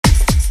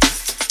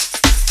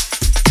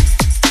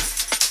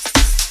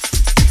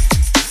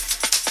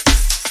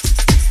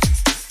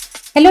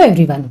Hello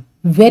everyone,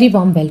 very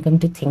warm welcome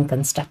to Think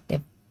Constructive.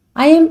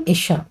 I am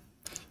Isha.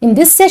 In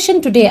this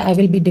session today, I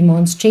will be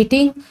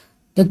demonstrating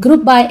the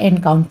group by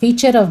and count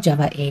feature of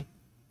Java 8.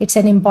 It's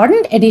an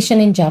important addition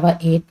in Java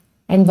 8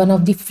 and one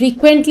of the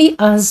frequently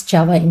asked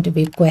Java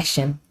interview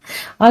question.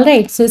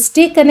 Alright, so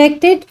stay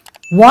connected,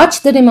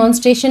 watch the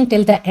demonstration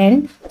till the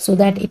end so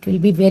that it will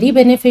be very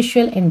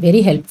beneficial and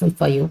very helpful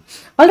for you.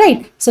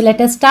 Alright, so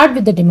let us start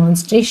with the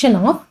demonstration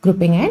of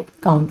grouping and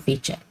count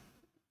feature.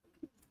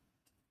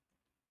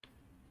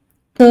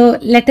 So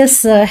let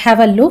us have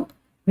a look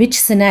which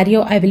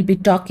scenario I will be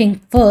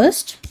talking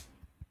first.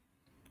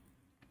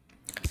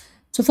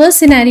 So first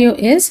scenario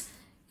is,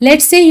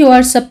 let's say you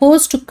are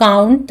supposed to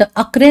count the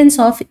occurrence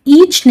of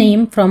each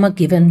name from a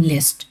given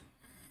list.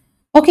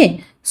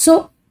 Okay,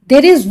 so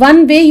there is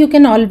one way you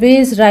can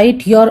always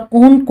write your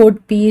own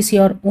code piece,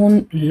 your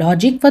own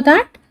logic for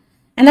that.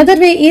 Another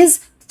way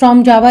is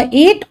from Java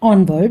 8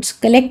 onwards,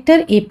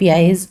 collector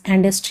APIs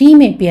and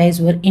stream APIs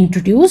were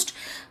introduced,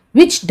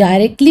 which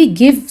directly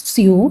gives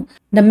you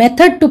the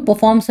method to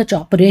perform such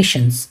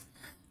operations.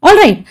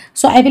 Alright,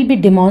 so I will be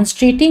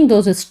demonstrating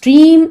those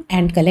stream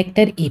and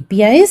collector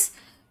APIs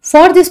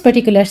for this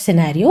particular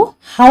scenario.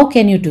 How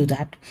can you do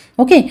that?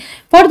 Okay,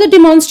 for the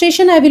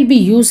demonstration, I will be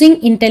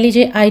using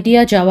IntelliJ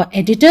IDEA Java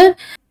editor.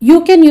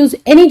 You can use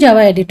any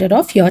Java editor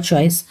of your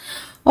choice.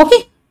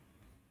 Okay,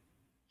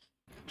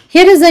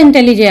 here is the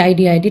IntelliJ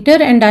IDEA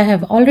editor and I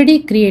have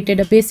already created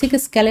a basic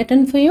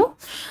skeleton for you.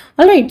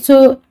 Alright,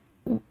 so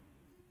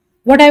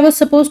what I was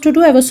supposed to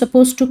do, I was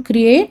supposed to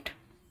create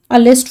a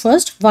list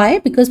first. Why?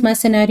 Because my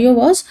scenario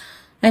was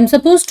I'm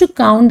supposed to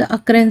count the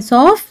occurrence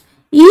of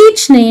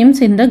each names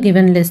in the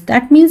given list.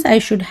 That means I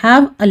should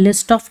have a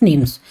list of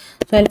names.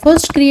 So I'll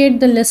first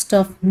create the list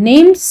of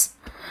names,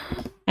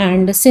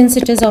 and since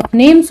it is of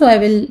name, so I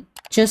will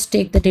just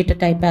take the data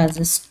type as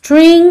a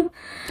string.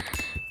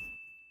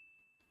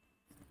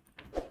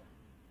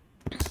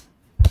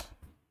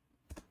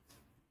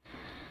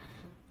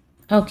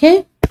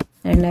 Okay.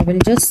 And I will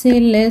just say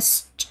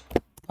list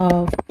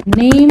of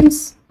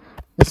names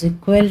is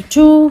equal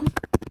to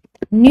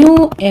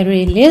new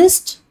array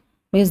list,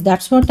 because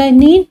that's what I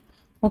need.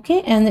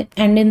 Okay, and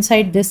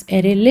inside this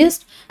array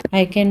list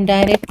I can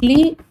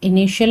directly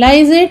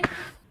initialize it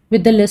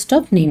with the list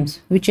of names,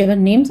 whichever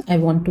names I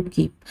want to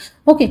keep.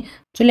 Okay,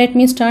 so let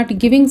me start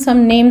giving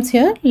some names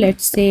here.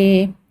 Let's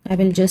say I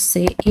will just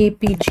say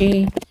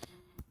APJ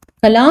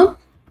Kalam.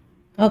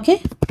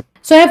 Okay,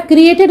 so I have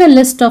created a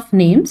list of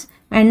names.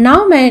 And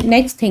now my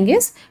next thing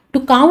is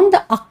to count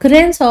the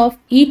occurrence of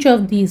each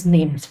of these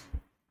names.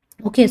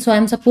 Okay, so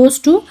I'm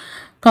supposed to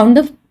count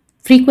the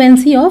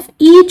frequency of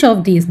each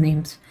of these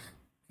names.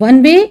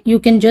 One way you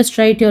can just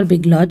write your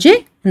big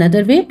logic.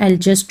 Another way I'll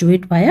just do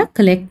it via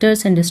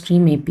collectors and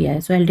stream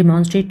API. So I'll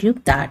demonstrate you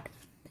that.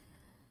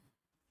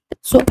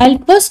 So I'll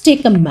first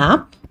take a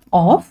map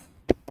of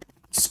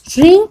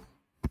string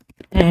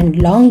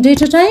and long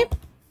data type.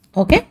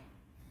 Okay.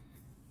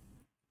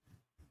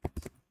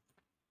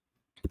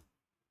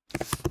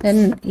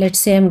 Then let's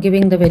say I'm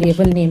giving the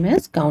variable name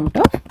as count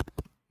of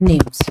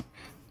names.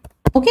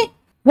 Okay,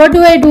 what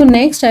do I do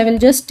next? I will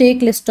just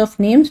take list of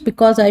names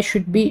because I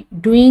should be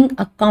doing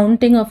a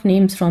counting of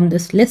names from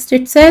this list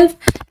itself.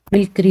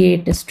 We'll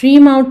create a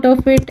stream out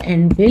of it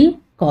and we'll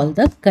call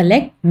the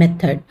collect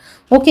method.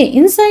 Okay,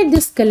 inside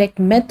this collect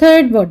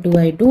method, what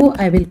do?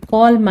 I will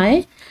call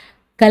my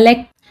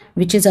collect,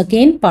 which is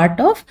again part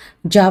of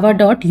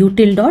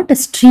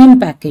java.util.stream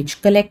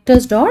package.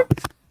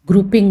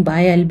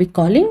 Collectors.groupingBy I'll be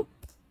calling.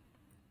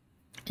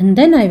 And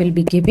then I will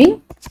be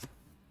giving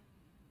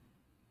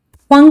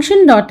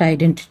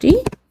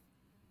function.identity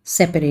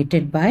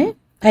separated by,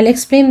 I'll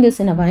explain this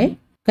in a while.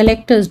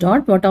 Collectors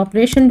dot, what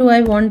operation do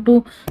I want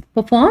to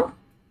perform?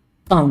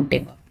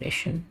 Counting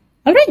operation.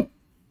 Alright.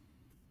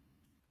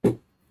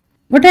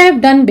 What I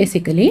have done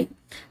basically,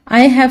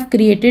 I have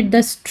created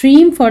the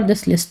stream for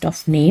this list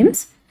of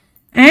names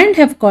and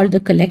have called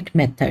the collect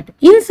method.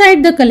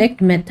 Inside the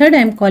collect method, I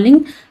am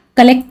calling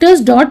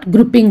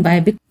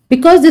collectors.groupingBy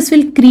because this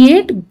will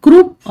create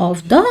group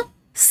of the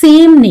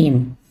same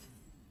name.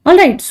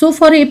 Alright, so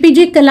for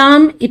APJ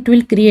Kalam, it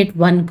will create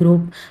one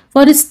group.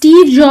 For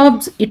Steve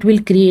Jobs, it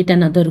will create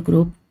another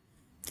group.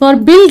 For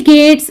Bill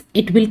Gates,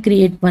 it will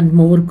create one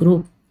more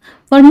group.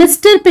 For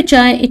Mr.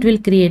 Pichai, it will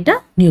create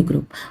a new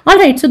group.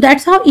 Alright, so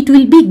that's how it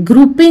will be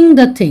grouping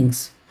the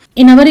things.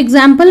 In our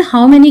example,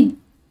 how many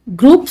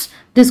groups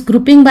this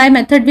groupingBy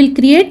method will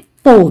create?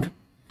 4.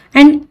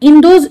 And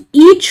in those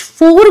each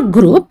 4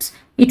 groups,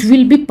 it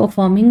will be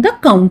performing the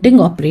counting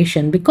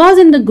operation, because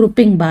in the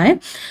groupingBy,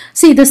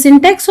 see the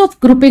syntax of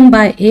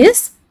groupingBy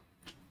is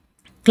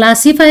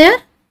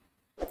classifier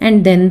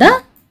and then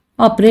the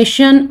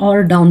operation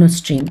or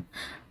downstream.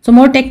 So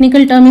more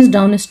technical term is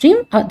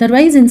downstream.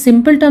 Otherwise, in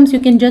simple terms, you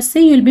can just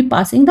say you will be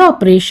passing the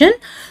operation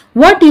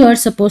what you are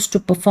supposed to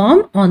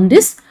perform on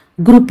this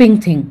grouping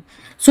thing.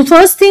 So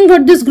first thing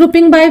what this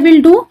groupingBy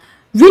will do,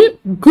 will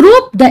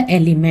group the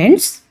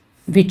elements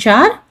which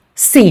are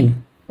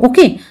same.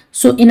 Okay,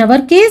 so in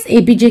our case,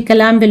 APJ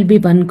Kalam will be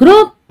one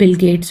group, Bill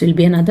Gates will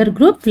be another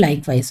group,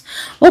 likewise.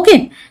 Okay,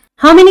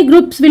 how many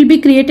groups will be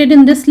created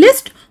in this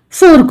list?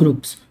 4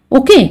 groups.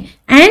 Okay,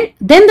 and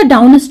then the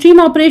downstream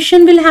operation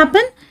will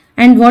happen,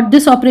 and what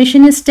this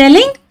operation is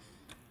telling?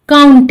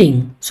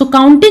 Counting. So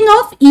counting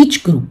of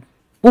each group.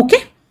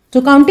 Okay,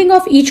 so counting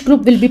of each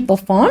group will be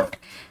performed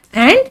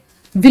and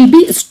will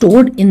be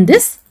stored in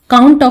this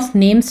count of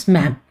names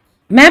map.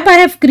 Map I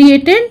have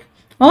created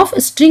of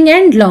string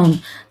and long.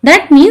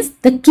 That means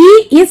the key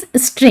is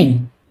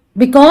string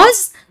because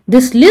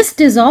this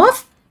list is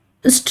of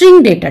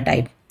string data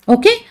type.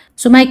 Okay,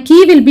 so my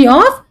key will be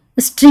of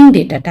string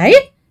data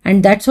type, and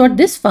that's what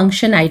this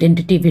function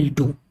identity will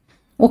do.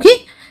 Okay,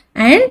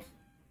 and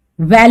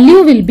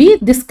value will be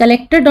this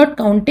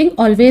collector.counting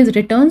always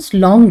returns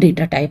long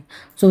data type.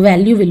 So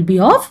value will be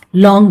of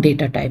long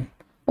data type.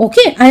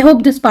 Okay, I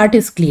hope this part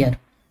is clear.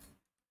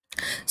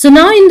 So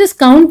now in this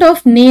count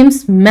of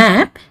names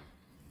map,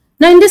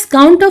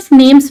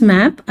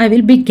 I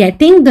will be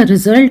getting the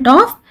result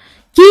of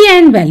key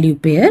and value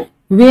pair,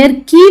 where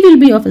key will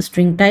be of a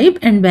string type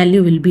and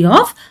value will be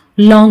of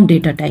long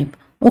data type.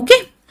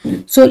 Okay,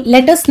 so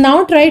let us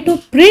now try to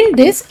print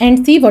this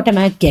and see what am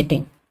I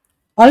getting.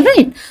 All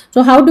right,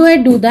 so how do I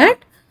do that?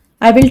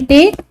 I will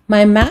take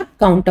my map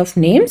count of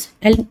names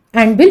and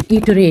will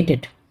iterate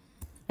it.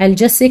 I'll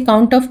just say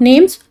count of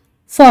names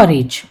for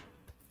each.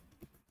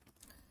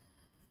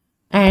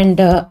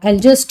 And I'll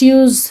just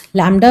use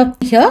lambda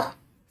here.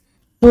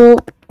 So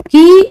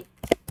key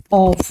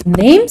of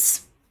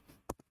names.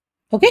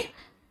 Okay.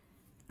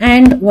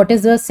 And what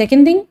is the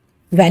second thing?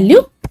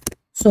 Value.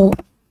 So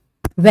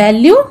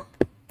value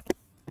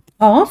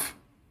of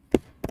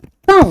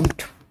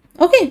count.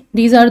 Okay,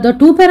 these are the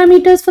 2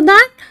 parameters for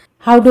that.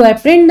 How do I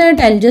print that?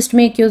 I'll just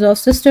make use of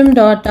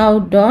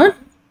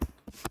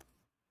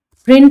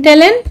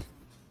system.out.println.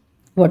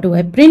 What do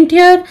I print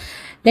here?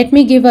 Let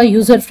me give a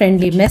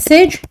user-friendly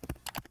message.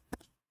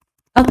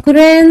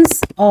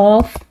 Occurrence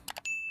of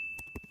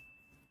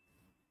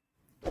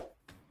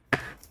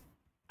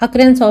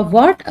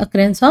what?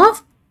 Occurrence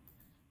of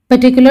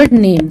particular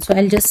name. So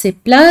I'll just say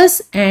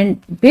plus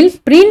and will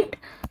print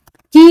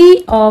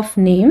key of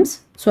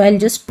names. So I'll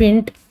just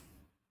print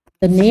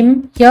the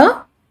name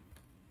here,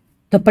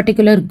 the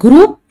particular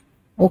group.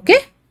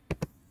 Okay,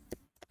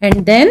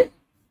 and then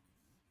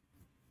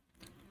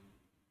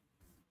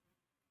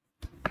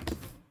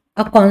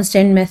a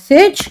constant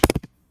message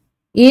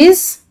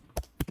is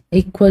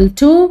equal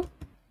to,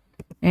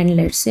 and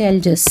let's say I'll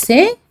just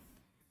say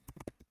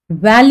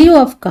value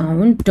of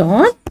count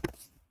dot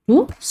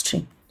to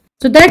string.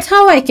 So that's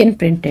how I can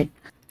print it.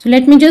 So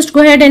let me just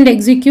go ahead and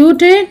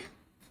execute it.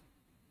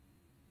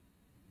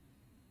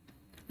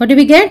 What do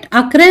we get?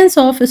 Occurrence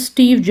of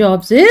Steve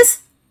Jobs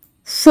is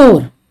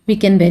 4. We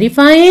can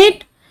verify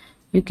it.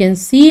 You can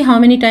see how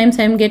many times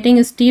I am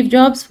getting Steve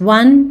Jobs.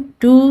 1,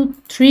 2,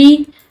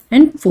 3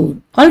 and 4.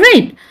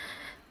 Alright.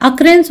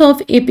 Occurrence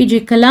of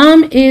APJ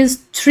Kalam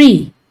is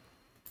 3.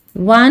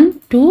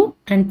 1, 2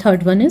 and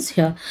third one is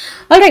here.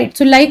 Alright.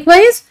 So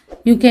likewise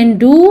you can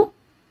do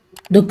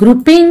the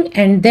grouping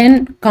and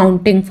then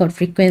counting for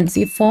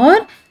frequency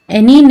for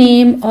any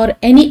name or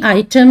any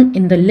item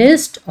in the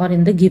list or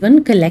in the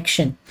given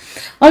collection.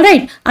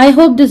 Alright, I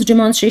hope this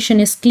demonstration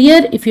is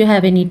clear. If you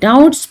have any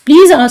doubts,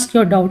 please ask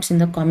your doubts in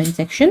the comment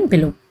section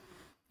below.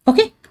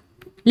 Okay,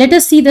 let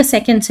us see the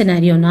second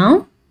scenario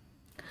now.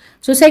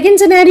 So second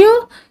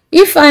scenario,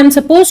 if I am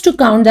supposed to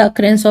count the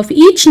occurrence of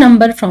each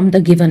number from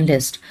the given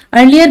list.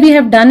 Earlier we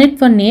have done it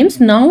for names.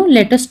 Now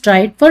let us try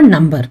it for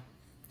number.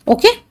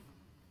 Okay.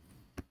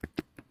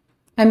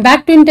 I'm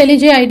back to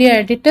IntelliJ IDEA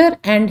editor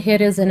and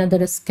here is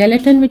another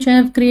skeleton which I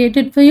have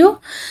created for you.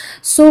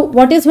 So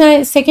what is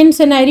my second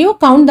scenario?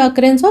 Count the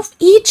occurrence of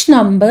each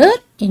number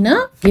in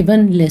a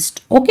given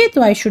list. Okay,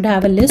 so I should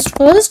have a list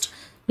first.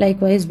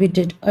 Likewise we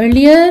did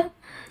earlier.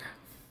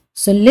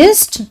 So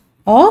list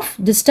of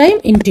this time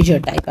integer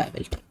type I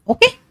will take.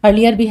 Okay,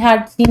 earlier we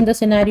had seen the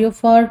scenario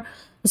for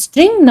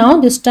string. Now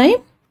this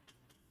time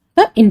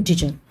the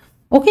integer.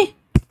 Okay,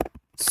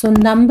 so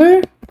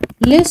number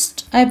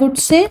list I would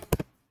say.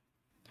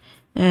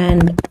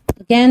 And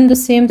again the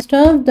same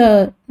stuff,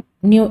 the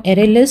new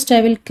array list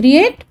I will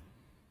create.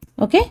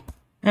 Okay,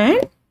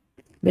 and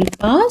will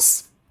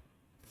pass.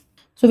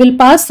 So we'll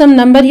pass some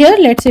number here.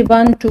 Let's say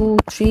 1, 2,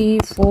 3,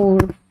 4,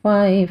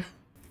 5.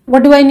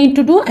 What do I need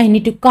to do? I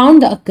need to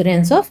count the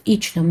occurrence of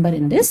each number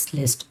in this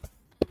list.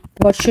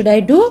 What should I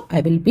do?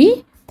 I will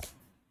be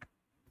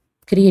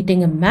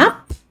creating a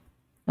map.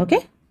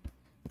 Okay,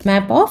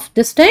 map of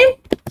this time,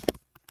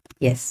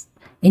 yes,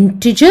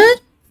 integer.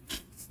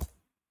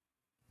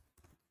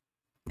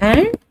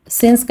 And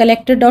since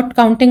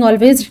collector.counting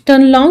always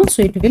return long,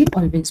 so it will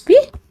always be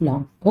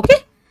long.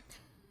 Okay,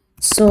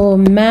 so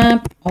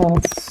map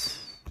of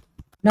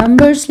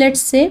numbers, let's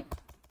say.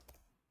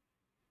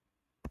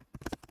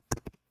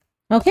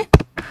 Okay,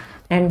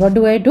 and what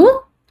do?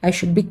 I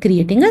should be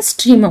creating a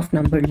stream of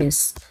number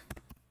lists.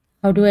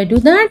 How do I do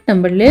that?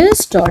 Number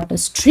list dot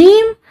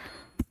stream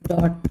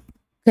dot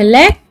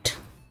collect.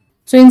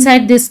 So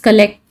inside this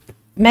collect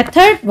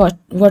method,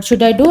 what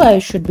should I do? I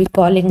should be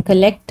calling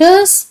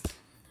collectors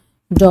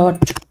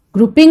dot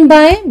grouping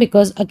by,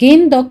 because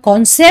again the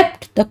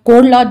concept, the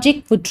core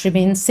logic would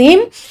remain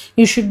same.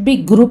 You should be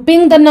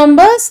grouping the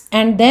numbers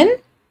and then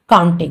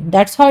counting.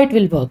 That's how it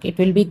will work. It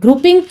will be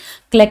grouping,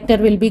 collector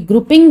will be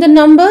grouping the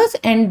numbers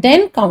and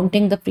then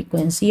counting the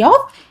frequency of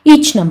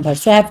each number.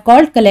 So I have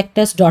called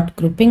collectors dot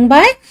grouping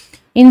by.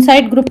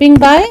 Inside grouping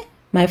by,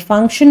 my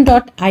function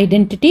dot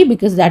identity,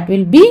 because that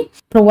will be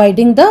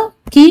providing the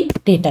key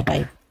data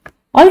type.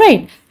 All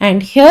right,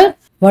 and here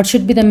what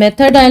should be the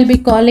method I'll be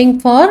calling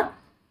for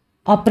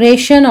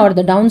operation or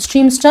the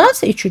downstream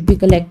stars? It should be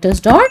collectors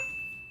dot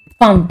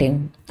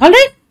counting. All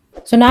right,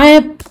 so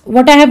now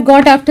what I have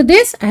got after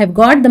this, I have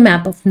got the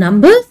map of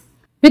numbers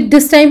with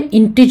this time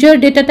integer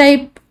data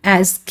type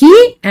as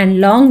key and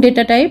long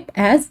data type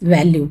as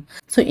value.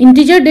 So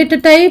integer data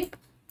type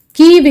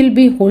key will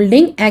be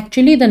holding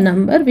actually the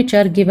number which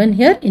are given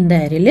here in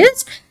the array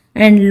list,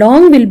 and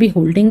long will be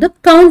holding the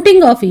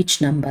counting of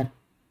each number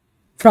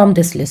from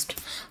this list.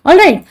 All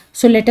right,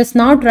 so let us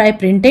now try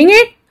printing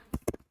it.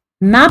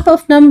 Map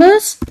of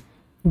numbers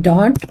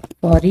dot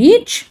for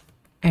each,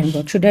 and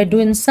what should I do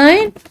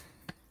inside?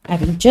 I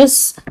will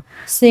just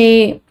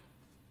say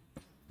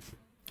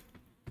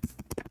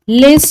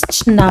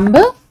list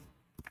number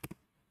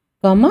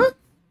comma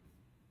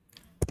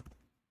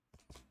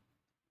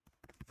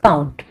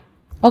count.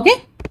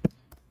 Okay,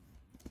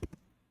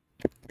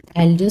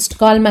 I'll just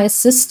call my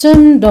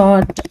system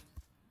dot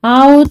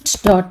out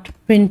dot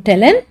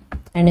println,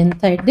 and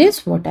inside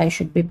this what I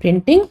should be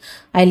printing,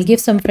 I'll give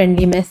some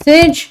friendly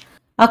message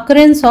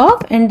occurrence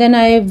of, and then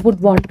I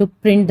would want to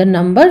print the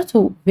number.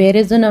 So where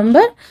is the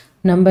number?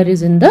 Number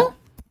is in the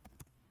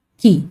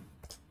key.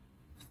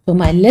 So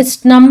my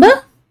list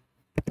number,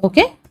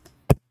 okay,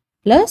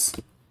 plus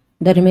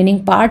the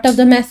remaining part of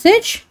the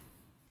message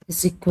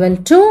is equal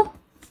to,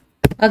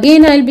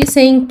 again I'll be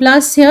saying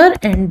plus here,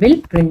 and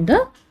will print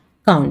the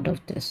count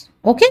of this.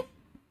 Okay,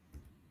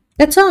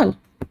 that's all.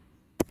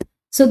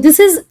 So this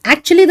is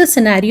actually the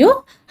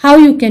scenario how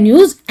you can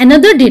use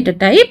another data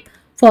type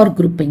for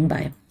grouping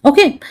by.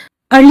 Okay,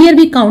 earlier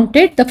we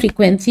counted the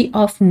frequency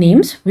of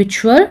names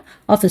which were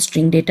of a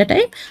string data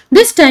type.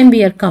 This time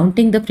we are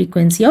counting the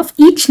frequency of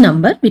each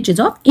number which is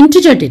of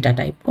integer data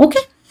type.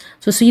 Okay,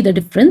 so see the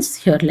difference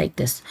here like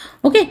this.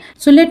 Okay,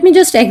 so let me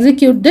just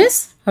execute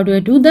this. How do I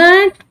do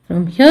that?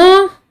 From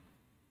here,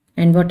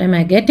 and what am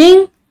I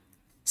getting?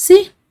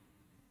 See,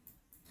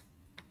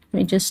 let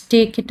me just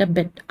take it a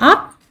bit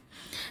up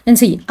and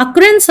see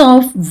occurrence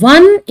of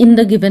 1 in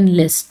the given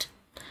list.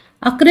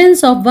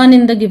 Occurrence of 1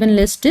 in the given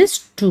list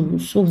is 2.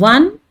 So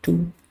 1,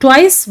 2.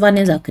 Twice 1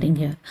 is occurring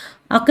here.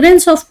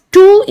 Occurrence of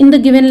 2 in the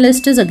given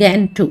list is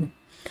again 2.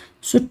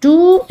 So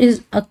 2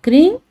 is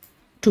occurring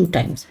 2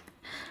 times.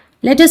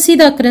 Let us see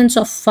the occurrence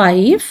of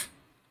 5.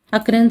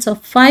 Occurrence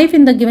of 5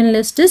 in the given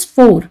list is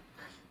 4.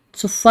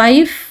 So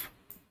 5,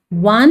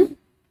 1,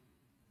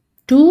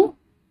 2,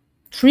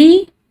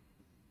 3,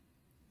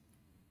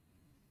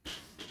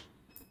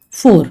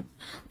 4.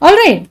 All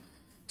right.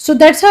 So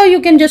that's how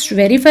you can just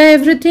verify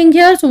everything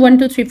here. So 1,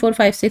 2, 3, 4,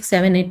 5, 6,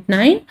 7, 8,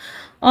 9.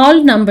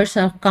 All numbers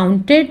are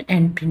counted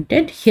and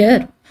printed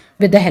here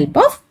with the help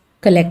of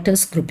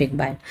collectors grouping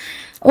by.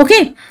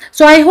 Okay,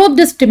 so I hope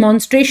this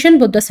demonstration,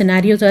 both the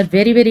scenarios are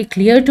very, very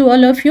clear to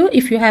all of you.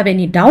 If you have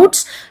any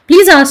doubts,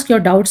 please ask your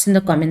doubts in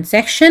the comment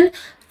section.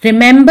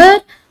 Remember,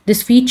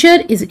 this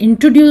feature is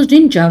introduced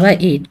in Java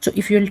 8. So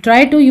if you will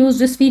try to use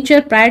this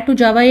feature prior to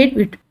Java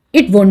 8,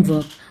 it won't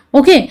work.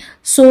 Okay,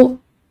 so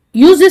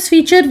use this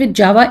feature with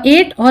Java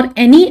 8 or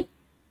any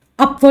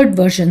upward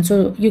version.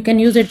 So you can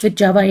use it with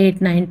Java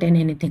 8, 9, 10,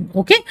 anything.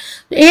 Okay,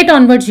 8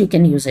 onwards you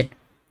can use it.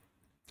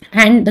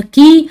 And the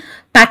key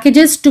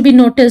packages to be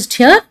noticed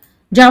here,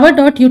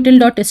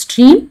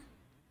 java.util.stream.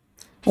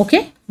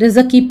 Okay, this is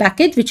a key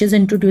package which is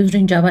introduced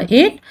in Java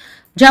 8.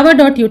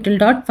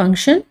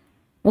 Java.util.function.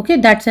 Okay,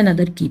 that's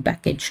another key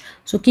package.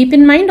 So keep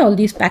in mind all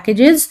these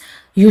packages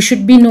you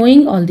should be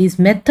knowing, all these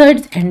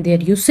methods and their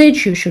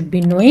usage you should be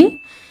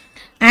knowing,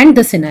 and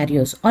the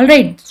scenarios. All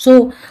right,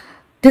 so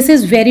this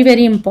is very,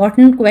 very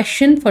important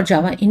question for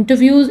Java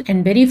interviews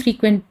and very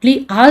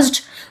frequently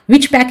asked.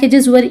 Which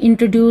packages were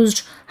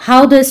introduced,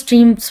 how the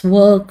streams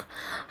work,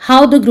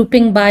 how the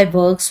grouping by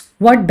works,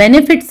 what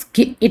benefits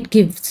it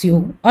gives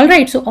you. All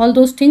right, so all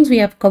those things we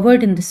have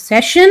covered in this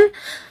session.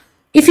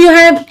 If you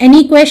have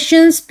any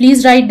questions,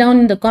 please write down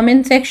in the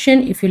comment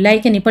section. If you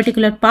like any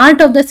particular part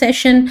of the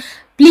session,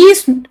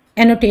 please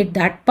annotate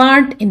that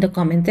part in the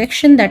comment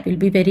section. That will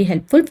be very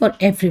helpful for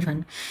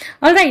everyone.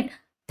 All right.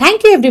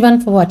 Thank you everyone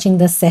for watching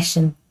this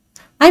session.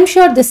 I'm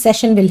sure this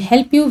session will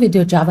help you with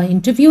your Java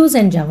interviews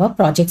and Java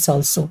projects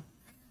also.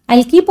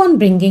 I'll keep on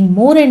bringing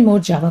more and more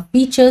Java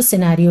features,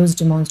 scenarios,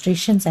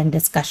 demonstrations and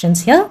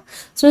discussions here.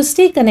 So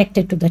stay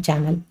connected to the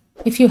channel.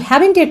 If you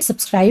haven't yet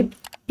subscribed,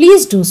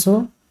 please do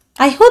so.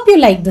 I hope you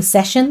liked the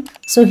session.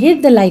 So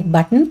hit the like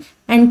button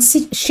and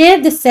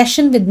share this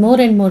session with more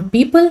and more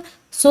people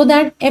so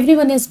that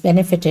everyone is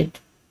benefited.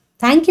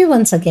 Thank you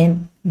once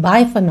again.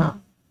 Bye for now.